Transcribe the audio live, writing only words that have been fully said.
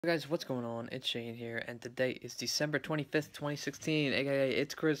Hey guys, what's going on? It's Shane here, and today is December 25th, 2016, aka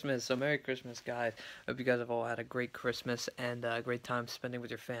it's Christmas, so Merry Christmas, guys. Hope you guys have all had a great Christmas and a great time spending with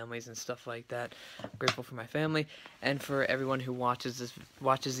your families and stuff like that. I'm grateful for my family and for everyone who watches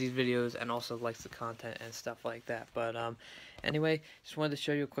these videos and also likes the content and stuff like that. But anyway, just wanted to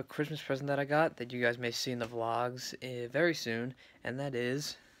show you a quick Christmas present that I got that you guys may see in the vlogs very soon, and that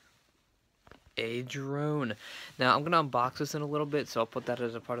is a drone. Now I'm gonna unbox this in a little bit, so I'll put that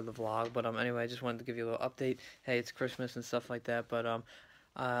as a part of the vlog. But anyway, I just wanted to give you a little update. Hey, it's Christmas and stuff like that. But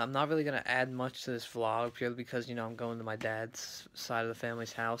I'm not really gonna add much to this vlog purely because I'm going to my dad's side of the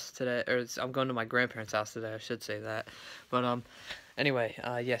family's house today, or I'm going to my grandparents' house today. I should say that. But anyway,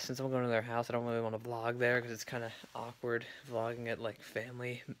 yeah, since I'm going to their house, I don't really want to vlog there because it's kind of awkward vlogging at like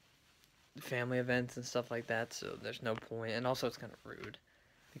family events and stuff like that. So there's no point, and also it's kind of rude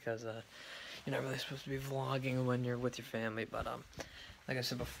because you're not really supposed to be vlogging when you're with your family. But like I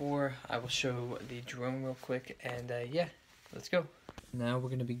said before, I will show the drone real quick, and yeah, let's go. Now we're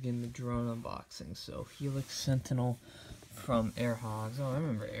gonna begin the drone unboxing. So Helix Sentinel from Airhogs. Oh, I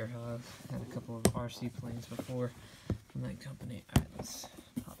remember Airhogs. I had a couple of RC planes before from that company. Alright, let's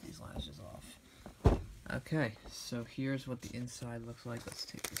pop these lashes off. Okay, so here's what the inside looks like. Let's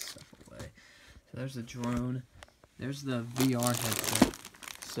take this stuff away. So there's the drone. There's the VR headset.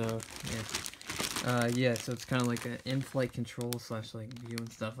 So yeah, so it's kind of like an in-flight control slash like view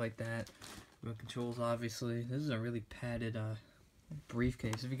and stuff like that. Remote controls, obviously. This is a really padded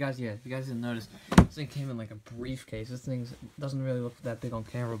briefcase. If you guys didn't notice, this thing came in like a briefcase. This thing doesn't really look that big on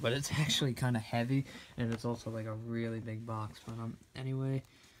camera, but it's actually kind of heavy, and it's also like a really big box. But anyway,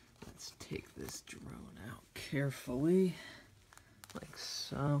 let's take this drone out carefully, like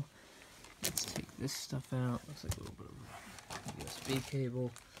so. Let's take this stuff out. Looks like a little bit of USB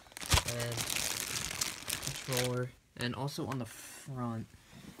cable and controller, and also on the front.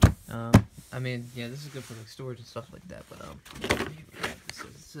 I mean, yeah, this is good for like storage and stuff like that. But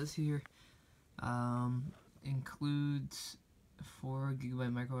it says here, includes 4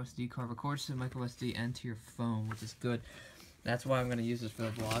 GB micro SD card, records to micro SD and to your phone, which is good. That's why I'm gonna use this for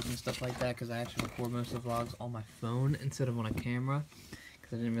the vlogs and stuff like that, because I actually record most of the vlogs on my phone instead of on a camera.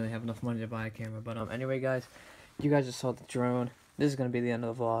 I didn't really have enough money to buy a camera. But anyway, guys, you guys just saw the drone. This is going to be the end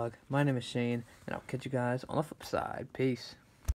of the vlog. My name is Shane, and I'll catch you guys on the flip side. Peace.